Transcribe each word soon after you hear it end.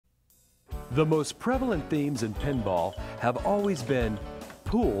The most prevalent themes in pinball have always been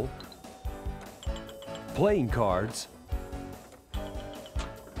pool, playing cards,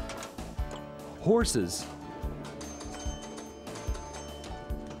 horses,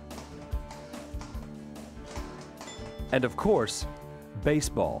 and of course,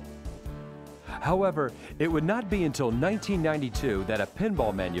 baseball. However, it would not be until 1992 that a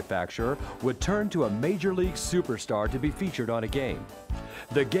pinball manufacturer would turn to a Major League superstar to be featured on a game.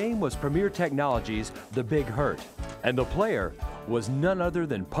 The game was Premier Technologies' The Big Hurt, and the player was none other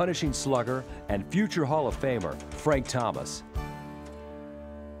than punishing slugger and future Hall of Famer Frank Thomas.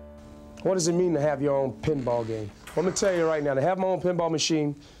 What does it mean to have your own pinball game? Well, let me tell you right now, to have my own pinball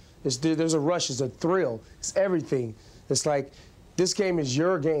machine, there's a rush, it's a thrill, it's everything. It's like, this game is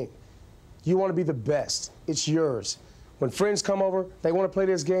your game. You want to be the best. It's yours. When friends come over, they want to play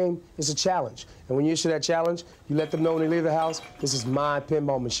this game, it's a challenge. And when you issue that challenge, you let them know when they leave the house, this is my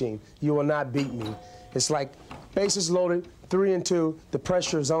pinball machine. You will not beat me. It's like, bases loaded, 3 and 2, the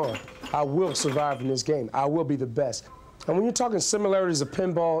pressure is on. I will survive in this game. I will be the best. And when you're talking similarities of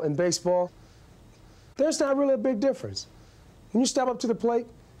pinball and baseball, there's not really a big difference. When you step up to the plate,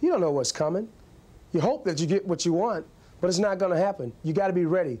 you don't know what's coming. You hope that you get what you want, but it's not going to happen. You got to be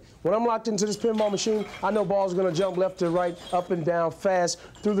ready. When I'm locked into this pinball machine, I know balls are going to jump left to right, up and down, fast,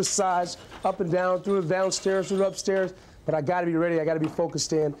 through the sides, up and down, through the downstairs, through the upstairs. But I got to be ready. I got to be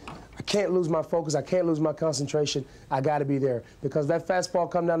focused in. I can't lose my focus. I can't lose my concentration. I got to be there because that fastball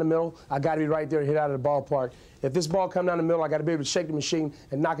come down the middle. I got to be right there to hit out of the ballpark. If this ball come down the middle, I got to be able to shake the machine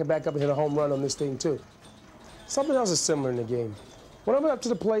and knock it back up and hit a home run on this thing too. Something else is similar in the game. When I'm up to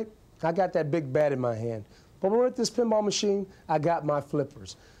the plate, I got that big bat in my hand. But when we're at this pinball machine, I got my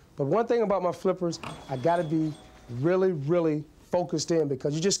flippers. But one thing about my flippers, I got to be really, really focused in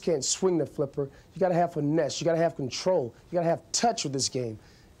because you just can't swing the flipper. You got to have finesse. You got to have control. You got to have touch with this game.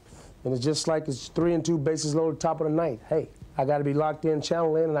 And it's just like it's 3 and 2, bases loaded, top of the ninth. Hey, I got to be locked in,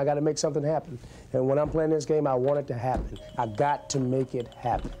 channel in, and I got to make something happen. And when I'm playing this game, I want it to happen. I got to make it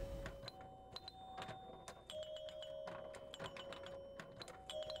happen.